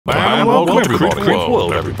And welcome to Creeper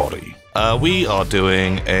World, everybody. We are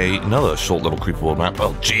doing another short little Creeper World map.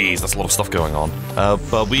 Oh, geez, that's a lot of stuff going on.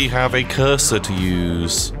 But we have a cursor to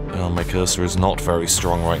use. My cursor is not very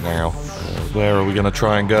strong right now. Where are we going to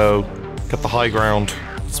try and go? Get the high ground.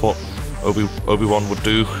 That's what Obi-Wan would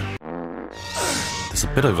do. There's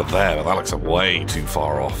a bit over there, but that looks way too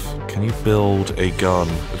far off. Can you build a gun?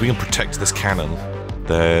 If we can protect this cannon,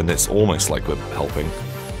 then it's almost like we're helping.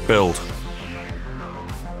 Build.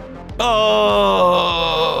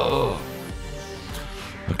 Oh!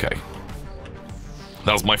 Okay.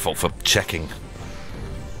 That was my fault for checking.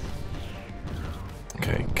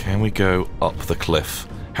 Okay, can we go up the cliff?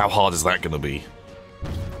 How hard is that going to be?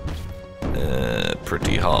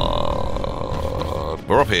 Pretty hard.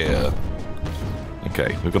 We're up here.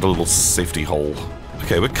 Okay, we've got a little safety hole.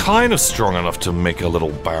 Okay, we're kind of strong enough to make a little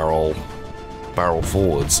barrel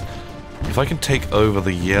forwards. If I can take over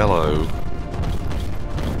the yellow,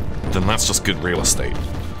 then that's just good real estate.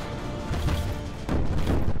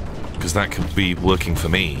 Because that could be working for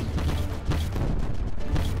me.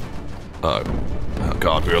 Uh-oh. Oh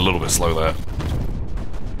god, we were a little bit slow there.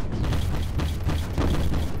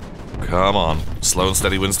 Come on. Slow and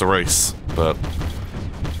steady wins the race, but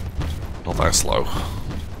not that slow.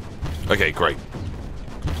 Okay, great.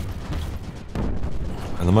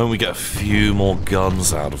 And the moment we get a few more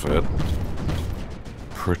guns out of it,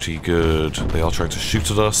 pretty good. They are trying to shoot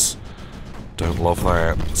at us. Don't love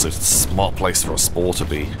that. So it's a smart place for a spore to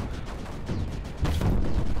be.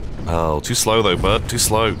 Oh, too slow though, bud. Too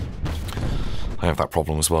slow. I have that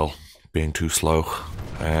problem as well. Being too slow.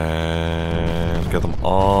 And get them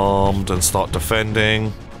armed and start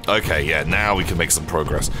defending. Okay, yeah, now we can make some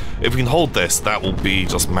progress. If we can hold this, that will be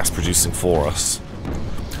just mass producing for us.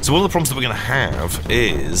 So one of the problems that we're going to have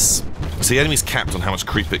is... So the enemy's capped on how much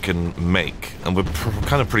creep it can make, and we're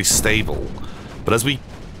kind of pretty stable. But as we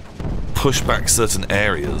push back certain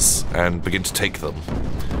areas and begin to take them,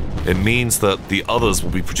 it means that the others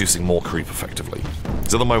will be producing more creep effectively.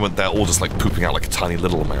 So at the moment, they're all just like pooping out like a tiny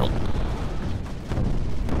little amount.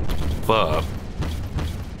 But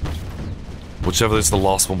whichever is the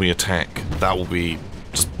last one we attack, that will be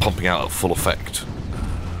just pumping out at full effect.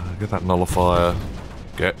 Get that nullifier.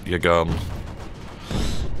 Get your gun.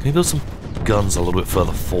 Can you build some guns a little bit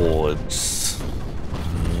further forwards?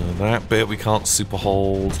 That bit we can't super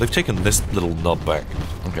hold. They've taken this little nub back.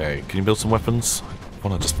 Okay, can you build some weapons? I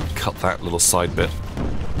want to just cut that little side bit.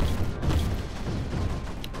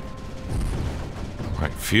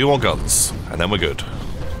 Right, few more guns, and then we're good.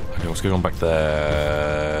 Okay, what's going on back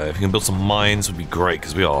there? If you can build some mines would be great,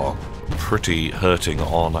 because we are pretty hurting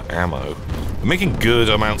on ammo. We're making good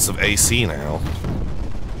amounts of AC now.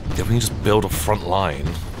 Yeah, we can just build a front line.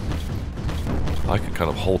 I can kind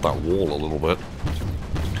of hold that wall a little bit.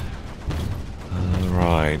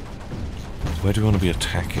 Right. Where do we want to be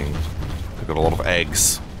attacking? We've got a lot of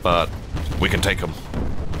eggs, but we can take them.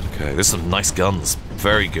 Okay, there's some nice guns.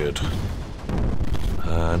 Very good.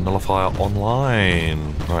 Nullifier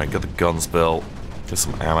online. Right, get the guns built. Get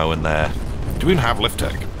some ammo in there. Do we even have lift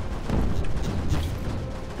tech?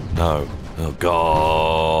 No. Oh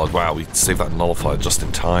god. Wow, we saved that nullifier just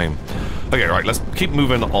in time. Okay, right, let's keep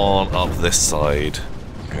moving on up this side.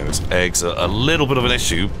 Okay, those eggs are a little bit of an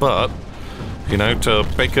issue, but, you know, to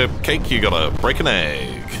bake a cake, you gotta break an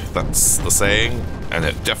egg. That's the saying, and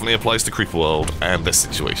it definitely applies to Creeper World and this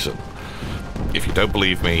situation. If you don't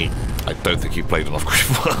believe me, I don't think you've played enough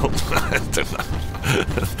Creeper World. I don't know.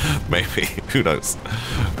 Maybe. Who knows?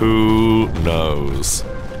 Who knows?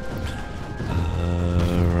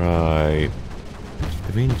 Right.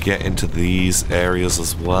 If we can get into these areas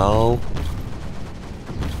as well.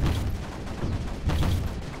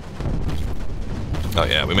 Oh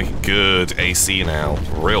yeah, we're making good AC now.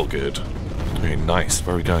 Real good. Okay, nice.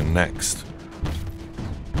 Where are we going next?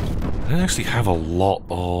 I don't actually have a lot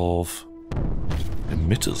of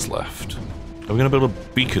emitters left. Are we going to build a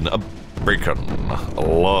beacon? A beacon. I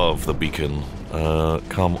love the beacon.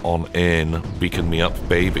 Come on in. Beacon me up,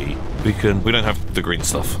 baby. Beacon. We don't have the green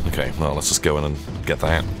stuff. Okay, well, let's just go in and get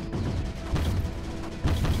that.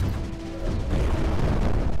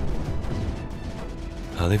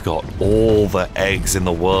 They've got all the eggs in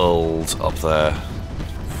the world up there.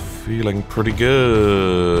 Feeling pretty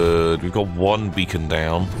good. We've got one beacon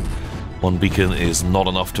down. One beacon is not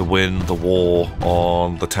enough to win the war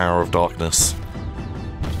on the Tower of Darkness.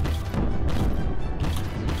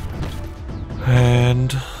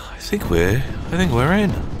 And I think we're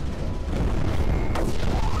in.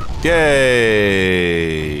 Yay!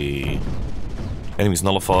 Enemies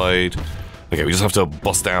nullified. Okay, we just have to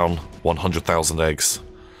bust down 100,000 eggs.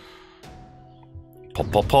 Pop,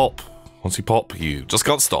 pop, pop. Once you pop, you just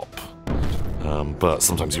can't stop. But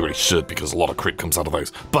sometimes you really should, because a lot of creep comes out of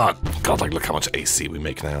those. But, God, like, look how much AC we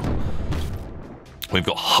make now. We've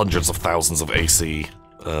got hundreds of thousands of AC.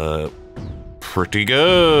 Pretty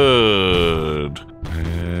good.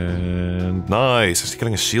 And nice. Actually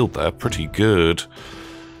getting a shield there. Pretty good.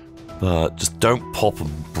 But just don't pop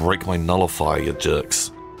and break my nullify, you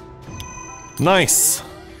jerks. Nice.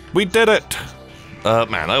 We did it.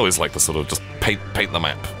 Man, I always like the sort of just paint the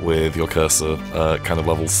map with your cursor kind of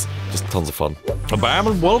levels. Just tons of fun. Bam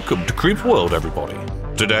and welcome to Creep World, everybody.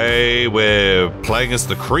 Today we're playing as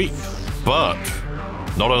the Creep, but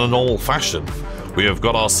not in a normal fashion. We have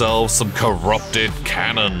got ourselves some corrupted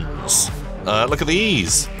cannons. Look at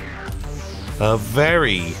these.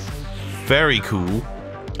 Very, very cool.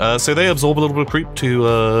 So they absorb a little bit of creep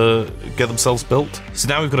to get themselves built. So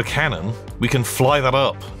now we've got a cannon. We can fly that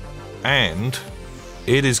up, and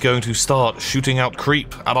it is going to start shooting out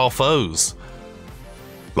creep at our foes.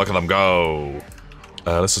 Look at them go.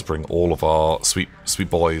 Let's just bring all of our sweet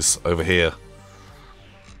boys over here.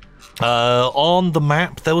 On the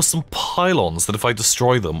map, there were some pylons that if I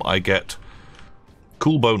destroy them, I get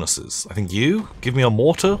cool bonuses. I think you give me a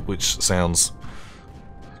mortar, which sounds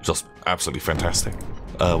just absolutely fantastic.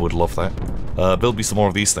 Would love that. Build me some more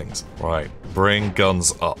of these things. Right, bring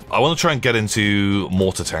guns up. I want to try and get into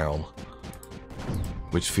Mortar Town,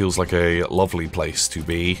 which feels like a lovely place to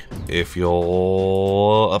be if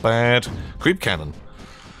you're a bad creep cannon.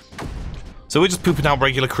 So we're just pooping out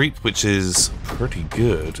regular creep, which is pretty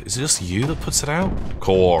good. Is it just you that puts it out?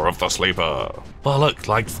 Core of the Sleeper. Well, look,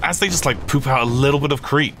 like, as they just, like, poop out a little bit of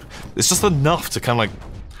creep, it's just enough to kind of, like,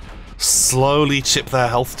 slowly chip their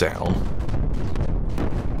health down.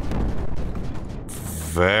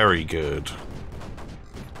 Very good.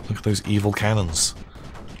 Look at those evil cannons.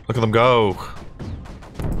 Look at them go.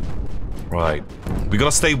 Right. We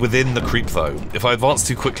gotta stay within the creep, though. If I advance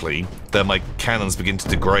too quickly, then my cannons begin to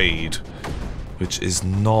degrade, which is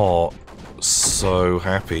not so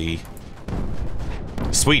happy.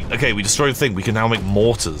 Sweet. Okay, we destroyed the thing. We can now make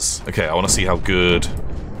mortars. Okay, I want to see how good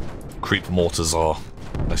creep mortars are.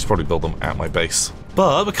 I should probably build them at my base.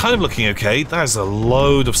 But we're kind of looking okay. That is a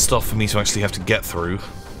load of stuff for me to actually have to get through.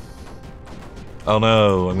 Oh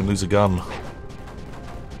no, I'm gonna lose a gun.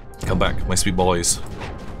 Come back, my sweet boys.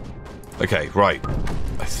 Okay, right.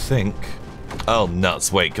 I think... Oh,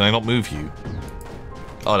 nuts. Wait, can I not move you?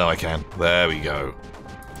 Oh, no, I can. There we go.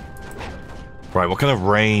 Right, what kind of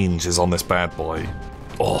range is on this bad boy?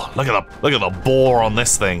 Oh, look at the bore on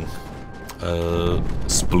this thing.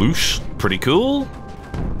 Sploosh. Pretty cool.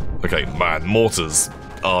 Okay, man, mortars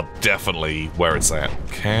are definitely where it's at.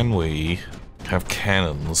 Can we have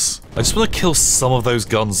cannons? I just want to kill some of those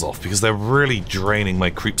guns off because they're really draining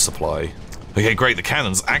my creep supply. Okay, great, the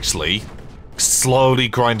cannons actually slowly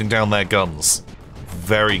grinding down their guns.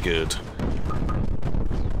 Very good.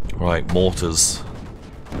 Right, mortars.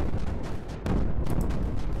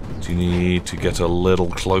 Do you need to get a little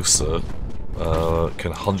closer?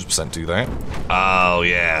 Can 100% do that. Oh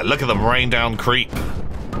yeah, look at them rain down creep.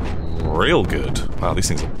 Real good. Wow, these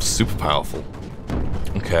things are super powerful.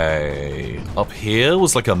 Okay, up here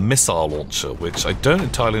was like a missile launcher, which I don't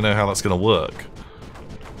entirely know how that's going to work.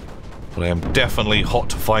 But I am definitely hot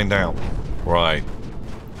to find out. Right.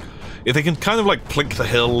 If they can kind of like plink the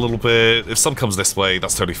hill a little bit, if some comes this way,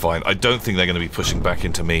 that's totally fine. I don't think they're going to be pushing back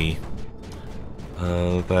into me.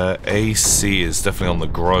 Their AC is definitely on the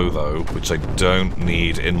grow though, which I don't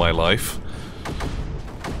need in my life.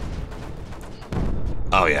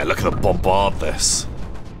 Oh yeah, look at them bombard this.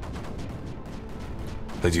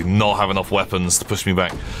 They do not have enough weapons to push me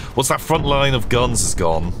back. Once that front line of guns is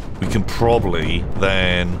gone, we can probably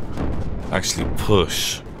then actually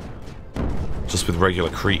push just with regular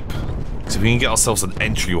creep. So if we can get ourselves an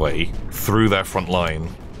entryway through their front line,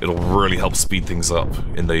 it'll really help speed things up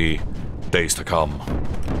in the days to come.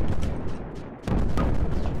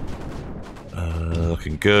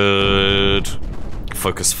 Looking good.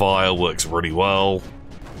 Focus fire works really well.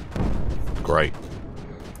 Great.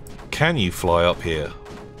 Can you fly up here?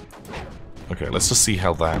 Okay, let's just see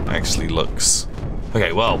how that actually looks.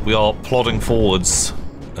 Okay, well, we are plodding forwards.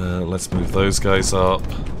 Let's move those guys up.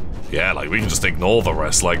 Yeah, like, we can just ignore the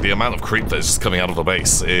rest. Like, the amount of creep that is just coming out of the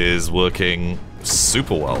base is working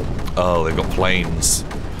super well. Oh, they've got planes.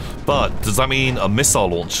 But, does that mean a missile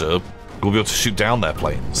launcher will be able to shoot down their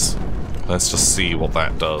planes? Let's just see what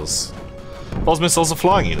that does. Those missiles are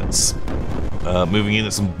flying units. Moving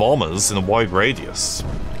units and bombers in a wide radius.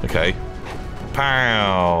 Okay.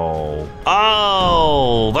 Pow!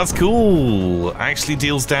 Oh, that's cool! Actually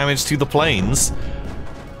deals damage to the planes.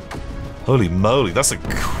 Holy moly, that's a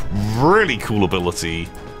really cool ability.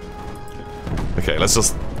 Okay, let's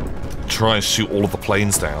just try and shoot all of the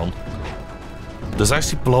planes down. Does it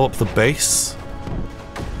actually blow up the base?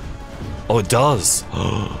 Oh, it does.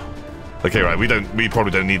 Okay, right, we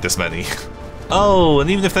probably don't need this many. Oh, and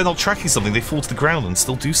even if they're not tracking something, they fall to the ground and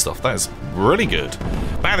still do stuff. That is really good.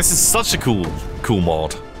 Man, this is such a cool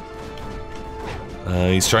mod.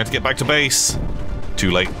 He's trying to get back to base.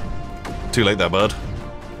 Too late. Too late there, bud.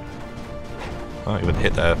 Oh, even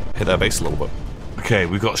hit their base a little bit. Okay,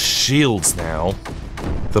 we've got shields now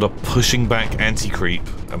that are pushing back anti-creep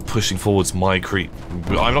and pushing forwards my creep.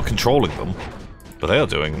 I'm not controlling them, but they are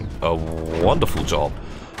doing a wonderful job.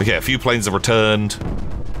 Okay, a few planes have returned.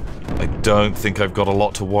 I don't think I've got a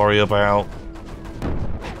lot to worry about,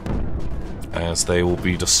 as they will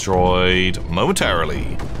be destroyed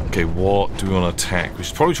momentarily. Okay, what do we want to attack? We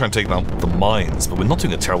should probably try and take down the mines, but we're not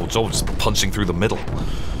doing a terrible job of just punching through the middle,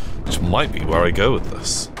 which might be where I go with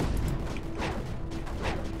this.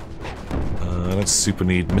 I don't super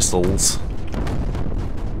need missiles.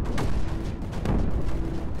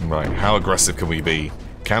 Right, how aggressive can we be?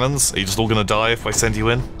 Cannons? Are you just all gonna die if I send you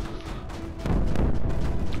in?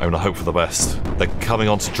 I'm gonna hope for the best. They're coming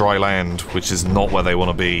onto dry land, which is not where they want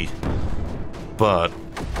to be. But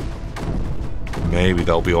maybe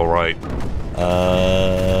they'll be alright.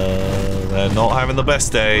 They're not having the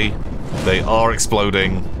best day. They are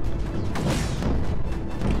exploding.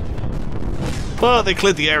 But they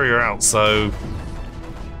cleared the area out, so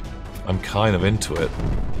I'm kind of into it.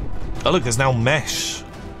 Oh look, there's now mesh.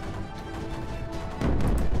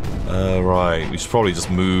 Right, we should probably just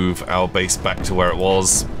move our base back to where it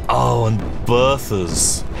was. Oh, and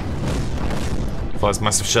berthas. Fires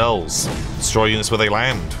massive shells. Destroy units where they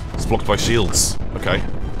land. It's blocked by shields. Okay.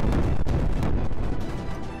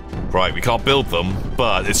 Right, we can't build them,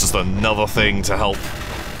 but it's just another thing to help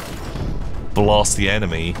blast the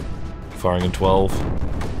enemy. Firing in 12,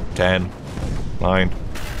 10, 9.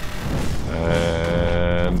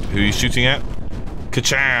 And who are you shooting at?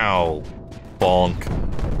 Ka-chow! Bonk.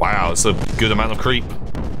 Wow, it's a good amount of creep.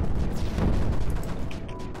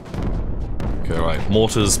 Okay, right.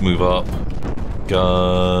 Mortars, move up.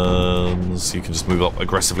 Guns, you can just move up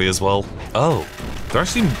aggressively as well. Oh, they're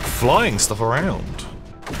actually flying stuff around.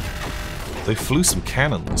 They flew some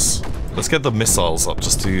cannons. Let's get the missiles up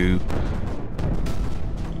just to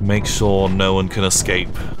make sure no one can escape.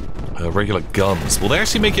 Regular guns. Will they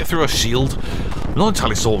actually make it through a shield? I'm not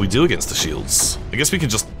entirely sure what we do against the shields. I guess we can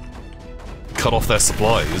just cut off their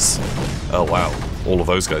supplies. Oh wow, all of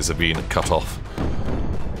those guys are being cut off.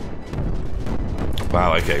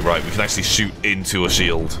 Wow, okay, right, we can actually shoot into a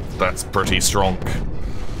shield. That's pretty strong.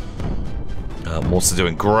 Mortars are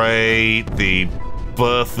doing great. The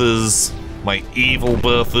berthas, my evil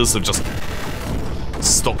berthas, have just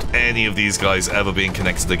stopped any of these guys ever being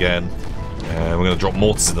connected again. And we're going to drop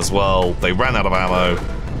mortars in as well. They ran out of ammo.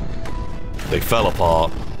 They fell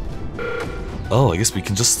apart. Oh, I guess we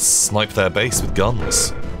can just snipe their base with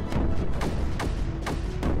guns.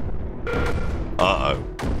 Uh-oh.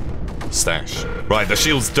 Stash. Right, the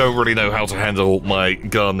shields don't really know how to handle my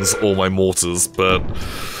guns or my mortars, but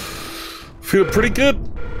feel pretty good.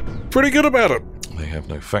 Pretty good about it. They have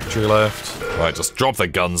no factory left. Right, just drop their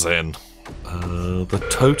guns in. The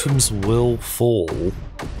totems will fall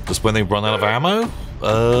just when they run out of ammo,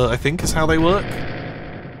 I think is how they work.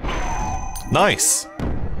 Nice.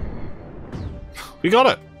 We got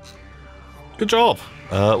it. Good job.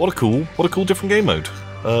 What a cool different game mode.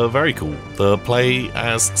 Very cool. The play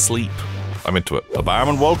as sleep. I'm into it. Bam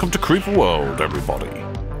and welcome to Creeper World, everybody.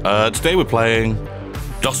 Today we're playing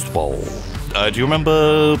Dust Bowl. Do you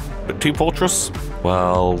remember Team Fortress?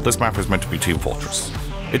 Well, this map is meant to be Team Fortress.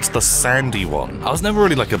 It's the sandy one. I was never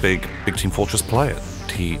really like a big Team Fortress player,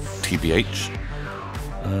 TBH.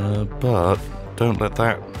 But don't let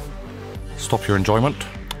that stop your enjoyment.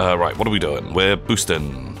 Right, what are we doing? We're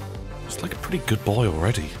boosting. It's like a pretty good boy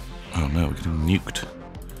already. Oh no, we're getting nuked.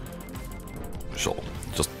 Sure,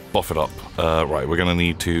 just buff it up. Right, we're gonna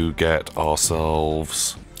need to get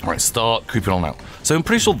ourselves... Alright, start creeping on out. So I'm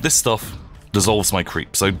pretty sure this stuff dissolves my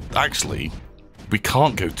creep. So actually, we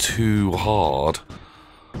can't go too hard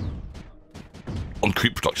on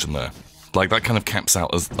creep production there. Like, that kind of caps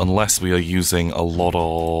out unless we are using a lot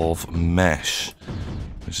of mesh,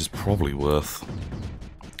 which is probably worth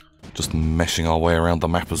just meshing our way around the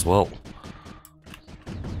map as well.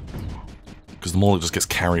 Because the more it just gets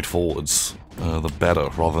carried forwards, the better,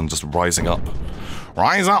 rather than just rising up.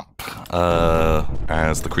 Rise up!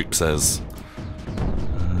 As the creep says.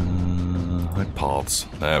 Hide paths.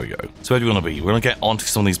 There we go. So where do we want to be? We're going to get onto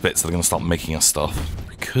some of these bits that are going to start making us stuff.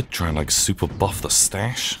 We could try and like super buff the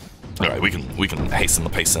stash. Alright, we can hasten the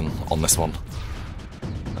pacing on this one.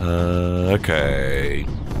 Okay.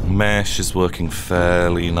 Mesh is working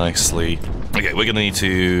fairly nicely. Okay, we're gonna need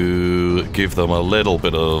to give them a little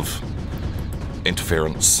bit of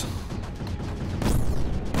interference.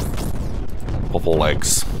 Pop all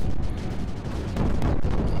legs.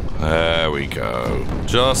 There we go.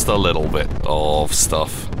 Just a little bit of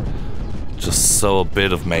stuff. Just so a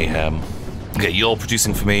bit of mayhem. Okay, you're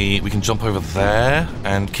producing for me. We can jump over there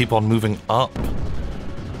and keep on moving up.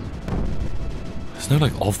 There's no,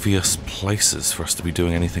 like, obvious places for us to be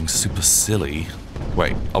doing anything super silly.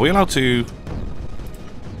 Wait, are we allowed to...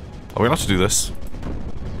 Are we allowed to do this?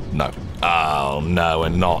 No. Oh, no, we're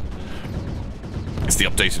not. It's the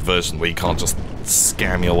updated version where you can't just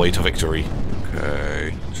scam your way to victory.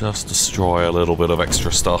 Okay, just destroy a little bit of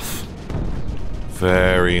extra stuff.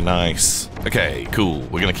 Very nice. Okay, cool.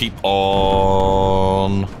 We're gonna keep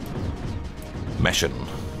on meshing.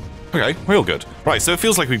 Okay, real good. Right, so it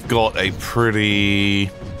feels like we've got a pretty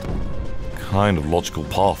kind of logical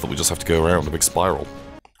path that we just have to go around a big spiral.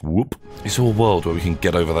 Whoop. Is there a world where we can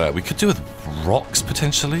get over there? We could do it with rocks,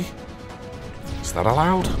 potentially? Is that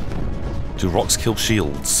allowed? Do rocks kill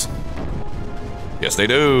shields? Yes, they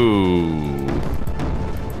do!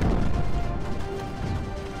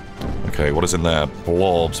 Okay, what is in there?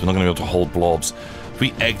 Blobs. We're not going to be able to hold blobs. If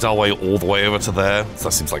we egged our way all the way over to there,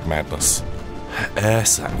 that seems like madness. Air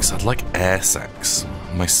sacs. I'd like air sacs.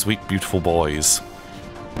 My sweet, beautiful boys.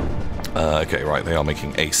 Okay, right, they are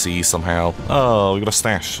making AC somehow. Oh, we got a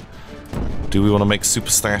stash. Do we want to make super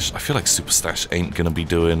stash? I feel like super stash ain't going to be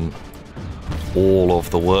doing all of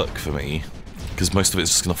the work for me, because most of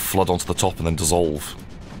it's just going to flood onto the top and then dissolve.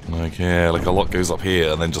 Like, yeah, like a lot goes up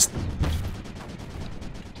here and then just...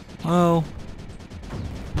 Well...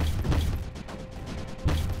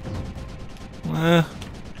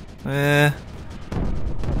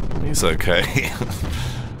 He's okay.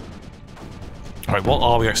 Alright, what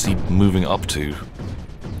are we actually moving up to?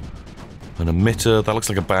 An emitter? That looks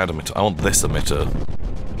like a bad emitter. I want this emitter.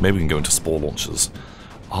 Maybe we can go into spore launchers.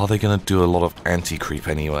 Are they going to do a lot of anti-creep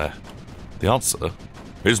anywhere? The answer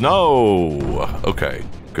is no! Okay,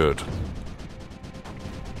 good.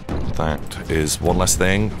 That is one less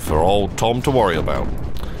thing for old Tom to worry about.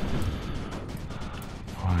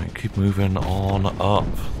 Alright, keep moving on up.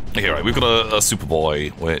 Okay, right, we've got a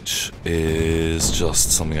Superboy, which is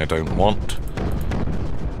just something I don't want.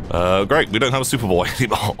 Great, we don't have a Superboy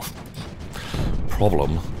anymore.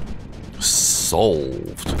 Problem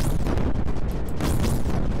solved.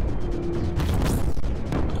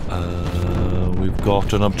 We've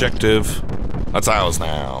got an objective. That's ours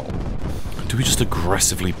now. Do we just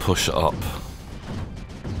aggressively push up?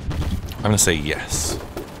 I'm gonna say yes.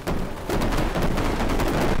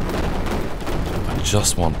 I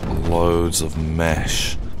just want loads of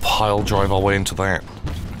mesh. Pile drive our way into that.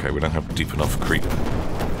 Okay, we don't have deep enough creep.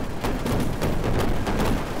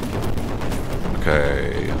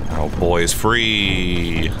 Okay, our boy is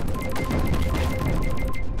free.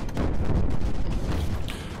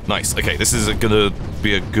 Nice. Okay, this is gonna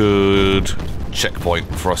be a good checkpoint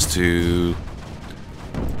for us to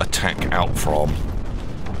attack out from.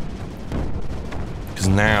 Because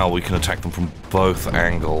now we can attack them from both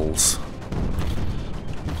angles.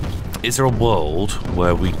 Is there a world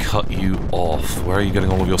where we cut you off? Where are you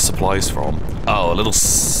getting all of your supplies from? Oh, a little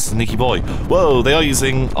sneaky boy. Whoa, they are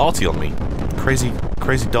using arty on me. Crazy,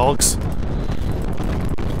 crazy dogs.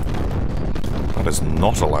 That is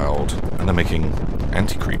not allowed. And they're making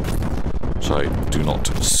anti-creep, which I do not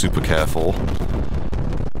super care for.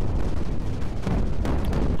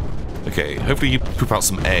 Okay, hopefully you poop out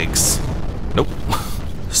some eggs. Nope.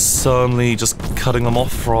 Suddenly just cutting them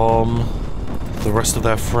off from the rest of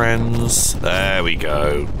their friends. There we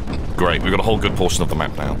go. Great, we've got a whole good portion of the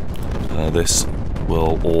map now. This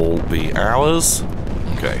will all be ours.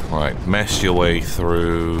 Okay, right, mesh your way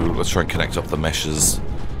through. Let's try and connect up the meshes.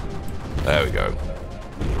 There we go.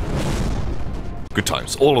 Good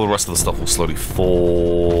times. All of the rest of the stuff will slowly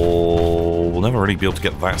fall. We'll never really be able to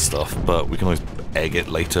get that stuff, but we can always egg it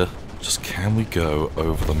later. Just can we go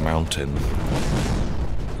over the mountain?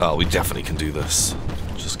 Oh, we definitely can do this.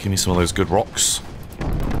 Just give me some of those good rocks.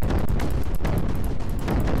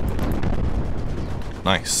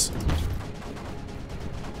 Nice.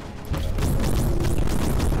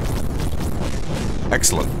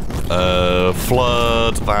 Excellent.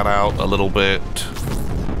 Flood that out a little bit.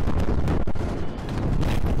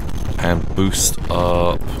 And boost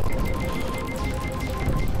up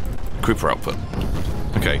creeper output.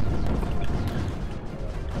 Okay.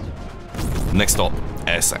 Next stop,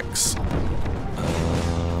 air sacs.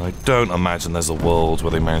 I don't imagine there's a world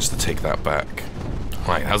where they managed to take that back.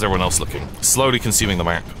 Right, how's everyone else looking? Slowly consuming the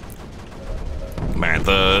map. Man,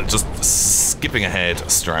 the just skipping ahead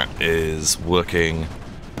strat is working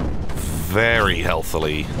very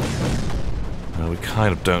healthily. We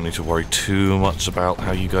kind of don't need to worry too much about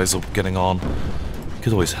how you guys are getting on.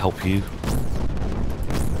 Could always help you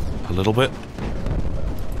a little bit.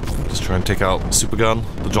 Just try and take out Super Gun,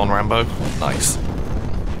 the John Rambo. Nice.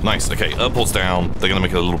 Nice. Okay, airport's down. They're going to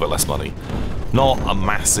make a little bit less money. Not a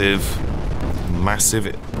massive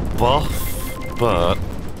buff, but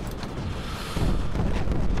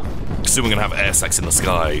soon we're going to have air sex in the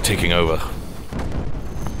sky taking over.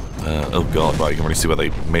 Oh god, right, you can really see where they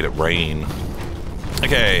made it rain.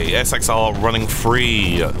 Okay, SX are running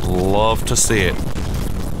free. Love to see it.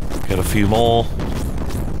 Get a few more.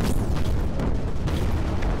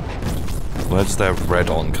 Where does their red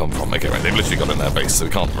on come from? Okay, right, they've literally got in their base, so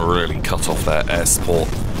we can't really cut off their air support.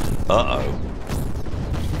 Uh-oh.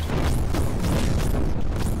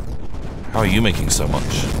 How are you making so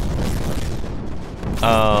much?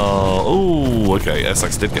 Oh, okay,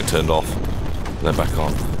 SX did get turned off. They're back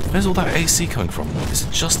on. Where's all that AC coming from? Is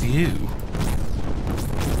it just you?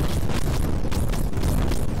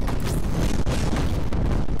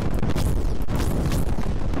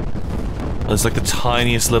 There's like the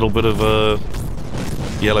tiniest little bit of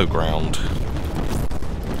yellow ground.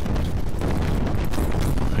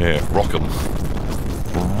 Here, rock 'em.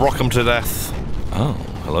 Rock 'em to death. Oh,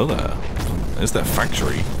 hello there. There's their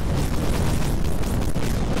factory.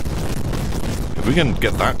 If we can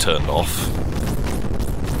get that turned off.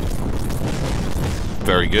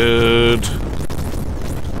 Very good.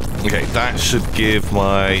 Okay, that should give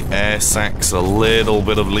my air sacs a little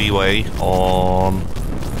bit of leeway on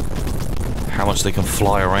how much they can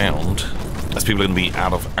fly around, as people are going to be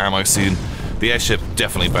out of ammo soon. The airship,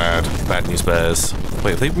 definitely bad. Bad news bears.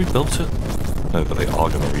 Wait, have they rebuilt it? No, but they are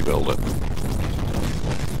going to rebuild it.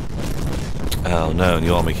 Oh no, and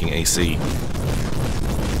you are making AC.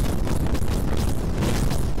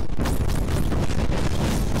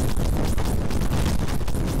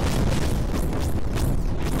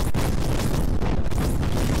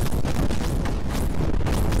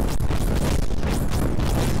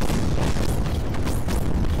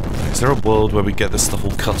 Is there a world where we get this stuff all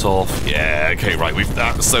cut off? Yeah, okay, right, we've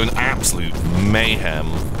sown absolute mayhem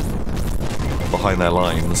behind their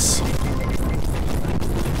lines.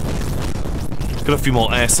 Got a few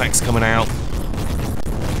more air sacs coming out.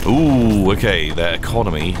 Ooh, okay, their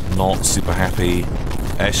economy not super happy.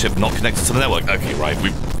 Airship not connected to the network. Okay, right,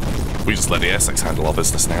 we just let the air sacs handle our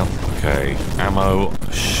business now. Okay, ammo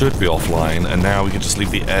should be offline, and now we can just leave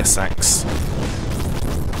the air sacs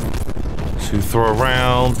to throw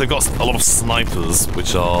around. They've got a lot of snipers,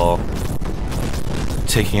 which are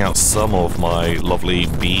taking out some of my lovely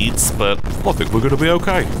beads, but I think we're going to be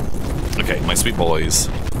okay. Okay, my sweet boys.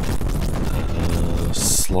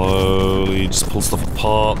 Slowly just pull stuff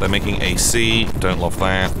apart. They're making AC. Don't love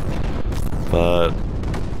that. But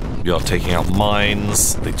we are taking out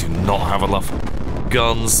mines. They do not have enough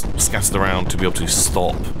guns scattered around to be able to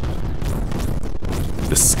stop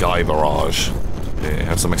this sky barrage. Yeah,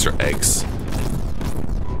 have some extra eggs.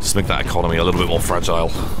 Just make that economy a little bit more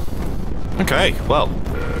fragile. Okay, well,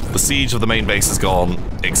 the siege of the main base has gone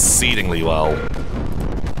exceedingly well.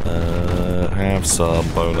 Have some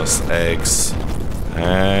bonus eggs.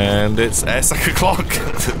 And it's airsac o'clock.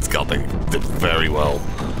 God, they did very well.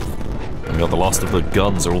 And we got the last of the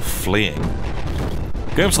guns are all fleeing.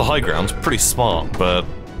 Going up to the high ground's pretty smart, but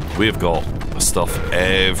we've got stuff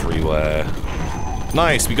everywhere.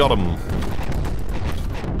 Nice, we got them.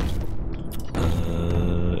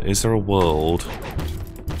 Is there a world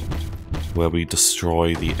where we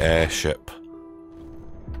destroy the airship?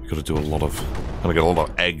 We've got to do a lot of... I'm gonna get a lot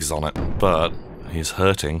of eggs on it, but he's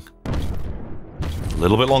hurting. A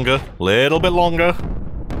little bit longer. Little bit longer.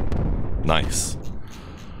 Nice.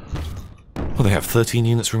 Well, they have 13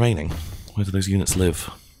 units remaining. Where do those units live?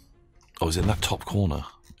 Oh, is it in that top corner?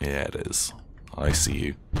 Yeah, it is. I see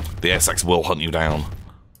you. The airsacs will hunt you down,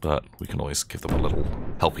 but we can always give them a little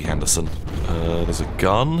helpy Henderson. There's a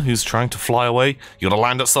gun who's trying to fly away. You gotta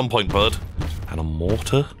land at some point, bud. And a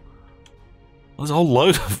mortar. There's a whole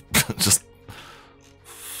load of just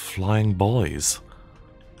flying boys.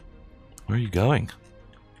 Where are you going?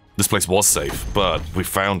 This place was safe, but we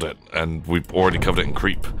found it, and we've already covered it in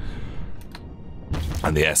creep.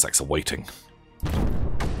 And the airsacs are waiting.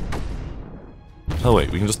 Oh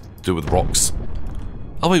wait, we can just do it with rocks.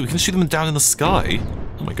 Oh wait, we can shoot them down in the sky?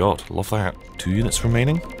 Oh my god, love that. 2 units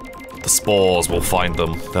remaining? The spores will find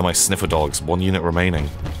them. They're my sniffer dogs. 1 unit remaining.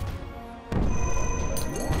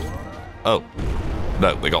 Oh.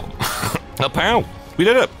 No, they got them. Oh, pow! We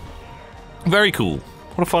did it! Very cool.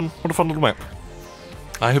 What a fun little map.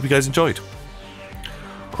 I hope you guys enjoyed.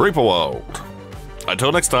 Creeper World.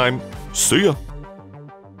 Until next time, see ya.